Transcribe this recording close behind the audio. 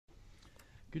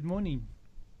Good morning.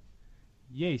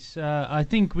 Yes, I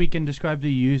think we can describe the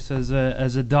youth as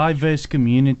a diverse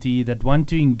community that want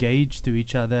to engage to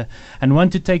each other and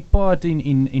want to take part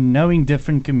in knowing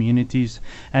different communities,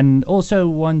 and also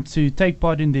want to take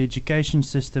part in the education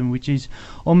system, which is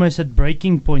almost at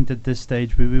breaking point at this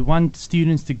stage, where we want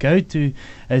students to go to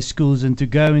schools and to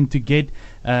go and to get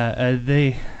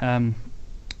their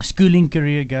schooling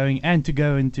career going, and to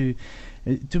go into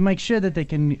to make sure that they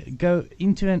can go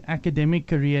into an academic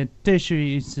career,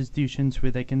 tertiary institutions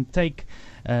where they can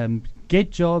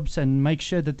get jobs and make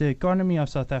sure that the economy of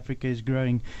South Africa is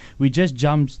growing. We just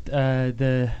jumped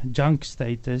the junk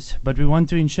status, but we want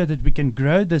to ensure that we can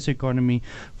grow this economy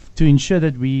to ensure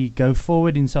that we go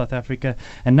forward in South Africa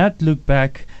and not look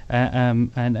back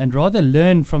and rather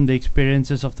learn from the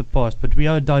experiences of the past. But we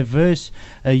are diverse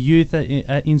youth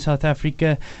in South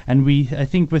Africa, and I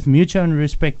think with mutual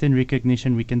respect and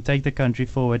recognition, we can take the country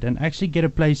forward and actually get a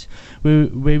place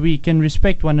where we can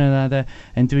respect one another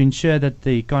and to ensure that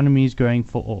the economy is growing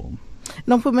for all.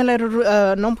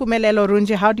 Nompumelelo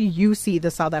Runji, how do you see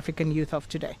the South African youth of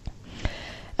today?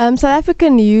 South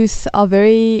African youth are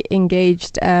very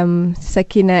engaged,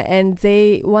 Sakina, and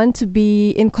they want to be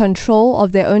in control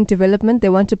of their own development. They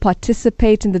want to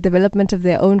participate in the development of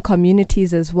their own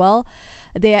communities as well.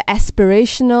 They are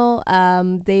aspirational,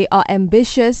 they are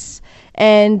ambitious,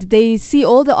 and they see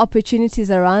all the opportunities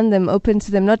around them open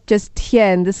to them, not just here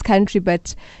in this country,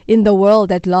 but in the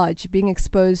world at large, being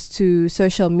exposed to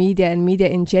social media and media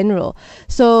in general.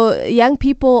 So young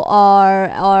people are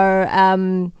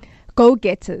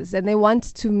go-getters, and they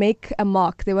want to make a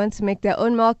mark. They want to make their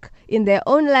own mark in their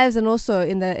own lives and also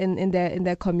in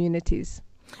their communities.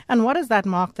 And what is that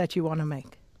mark that you want to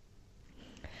make?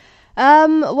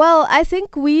 Well, I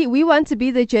think we want to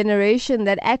be the generation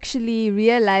that actually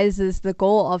realizes the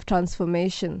goal of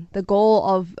transformation, the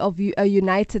goal of a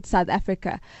united South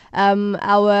Africa.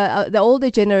 The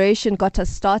older generation got us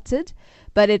started,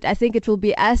 but I think it will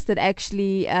be us that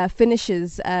actually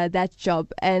finishes that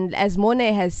job. And as Morne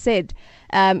has said,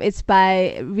 it's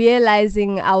by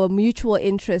realizing our mutual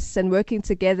interests and working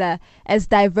together as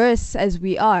diverse as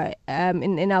we are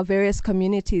in our various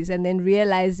communities, and then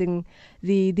realizing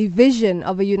the vision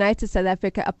of a united South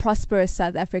Africa, a prosperous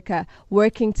South Africa,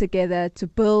 working together to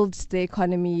build the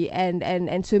economy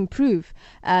and to improve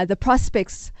the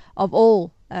prospects of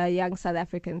all young South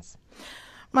Africans.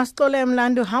 Masxole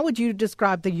Mlandu, how would you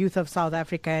describe the youth of South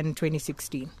Africa in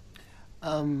 2016?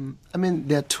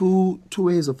 There are two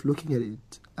ways of looking at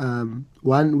it.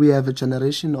 One, we have a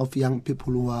generation of young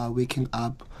people who are waking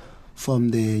up from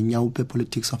the Nyaupe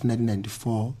politics of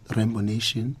 1994, the Rainbow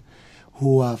Nation,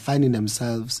 who are finding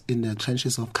themselves in the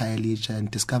trenches of Khayelitsha and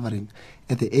discovering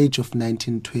at the age of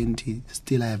 19, 20,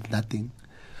 still I have nothing.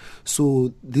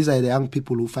 So these are the young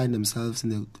people who find themselves in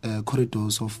the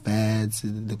corridors of VEDS,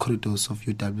 the corridors of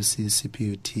UWC,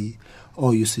 CPUT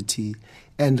or UCT,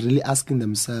 and really asking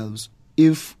themselves,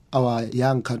 if our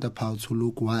young counterparts who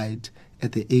look white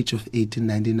at the age of 18,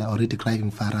 19 are already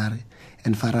driving Ferrari,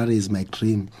 and Ferrari is my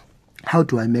dream, how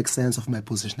do I make sense of my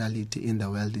positionality in the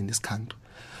world, in this country?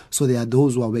 So there are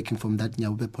those who are working from that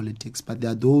Nyaupe politics, but there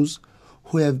are those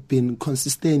who have been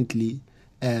consistently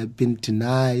been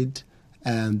denied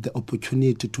the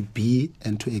opportunity to be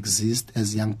and to exist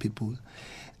as young people.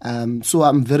 So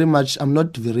I'm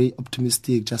not very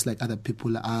optimistic, just like other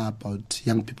people are, about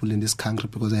young people in this country,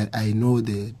 because I know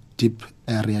the deep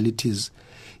realities.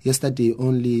 Yesterday,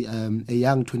 only a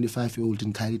young 25-year-old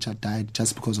in Khayelitsha died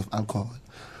just because of alcohol.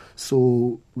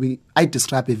 So I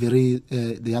describe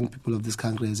the young people of this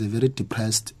country as a very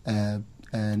depressed and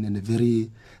a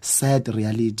very sad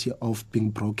reality of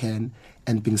being broken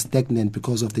and being stagnant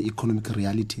because of the economic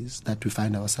realities that we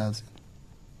find ourselves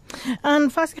in.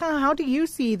 And Fasiha, how do you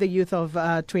see the youth of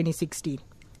 2016?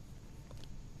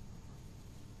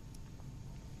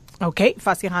 Okay,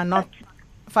 Fasiha, not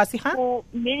Fasiha?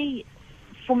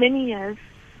 For many years.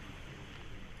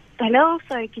 Hello,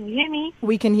 sorry, can you hear me?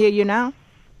 We can hear you now.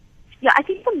 Yeah, I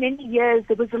think for many years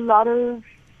there was a lot of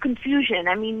confusion.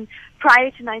 I mean,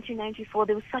 prior to 1994,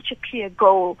 there was such a clear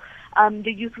goal.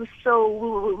 The youth was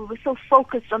we were so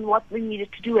focused on what we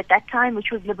needed to do at that time,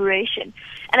 which was liberation.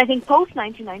 And I think post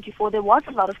 1994, there was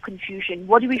a lot of confusion.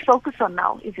 What do we focus on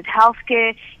now? Is it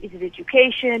healthcare? Is it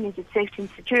education? Is it safety and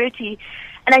security?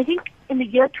 And I think in the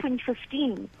year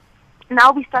 2015,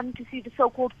 now we're starting to see the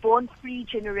so-called born-free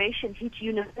generation hit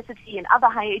university and other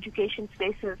higher education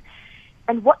spaces.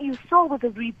 And what you saw was a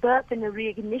rebirth and a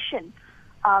reignition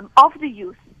of the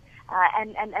youth.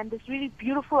 And this really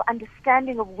beautiful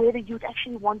understanding of where the youth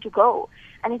actually want to go.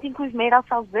 And I think we've made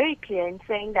ourselves very clear in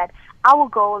saying that our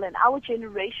goal and our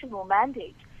generational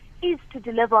mandate is to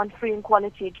deliver on free and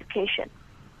quality education.